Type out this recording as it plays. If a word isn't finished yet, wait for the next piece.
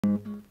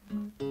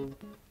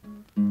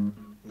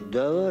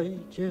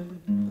Давайте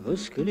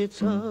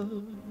восклицать,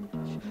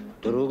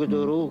 друг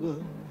другом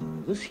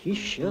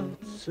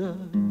восхищаться.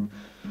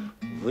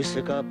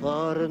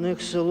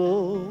 Высокопарных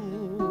слов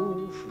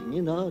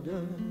не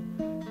надо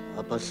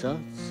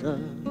опасаться.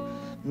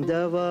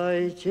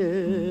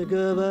 Давайте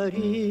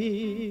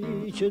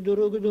говорить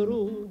друг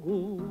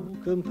другу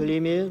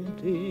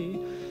комплименты,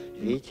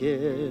 ведь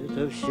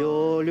это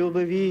все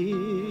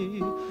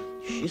любви,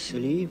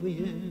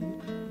 счастливые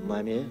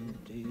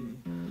моменты.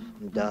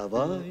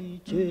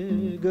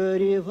 Давайте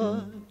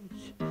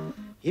горевать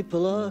и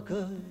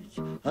плакать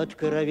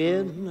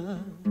откровенно,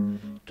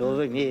 то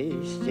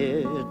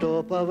вместе,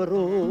 то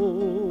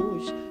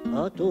поврось,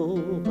 а то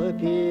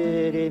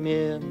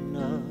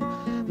попеременно.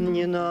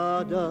 Не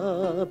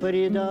надо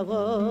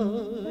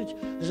придавать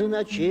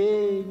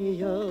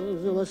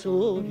значения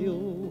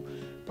злословию,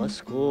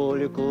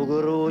 поскольку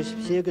грусть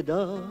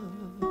всегда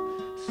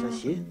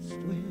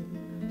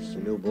соседствует с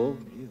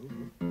любовью.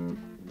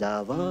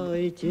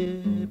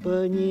 Давайте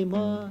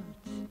понимать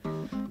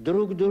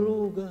друг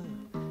друга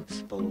с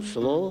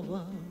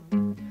полуслова,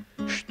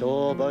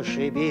 чтоб,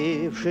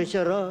 ошибившись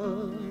раз,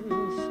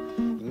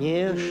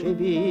 не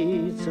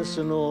ошибиться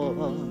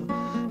снова.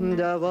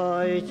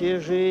 Давайте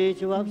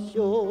жить во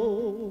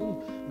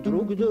всем,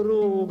 друг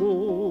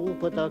другу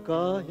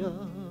потакая,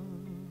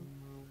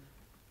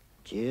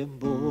 тем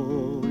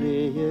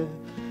более,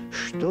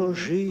 что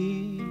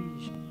жизнь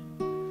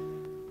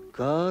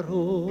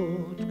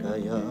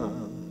короткая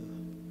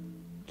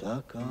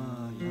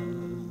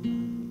такая.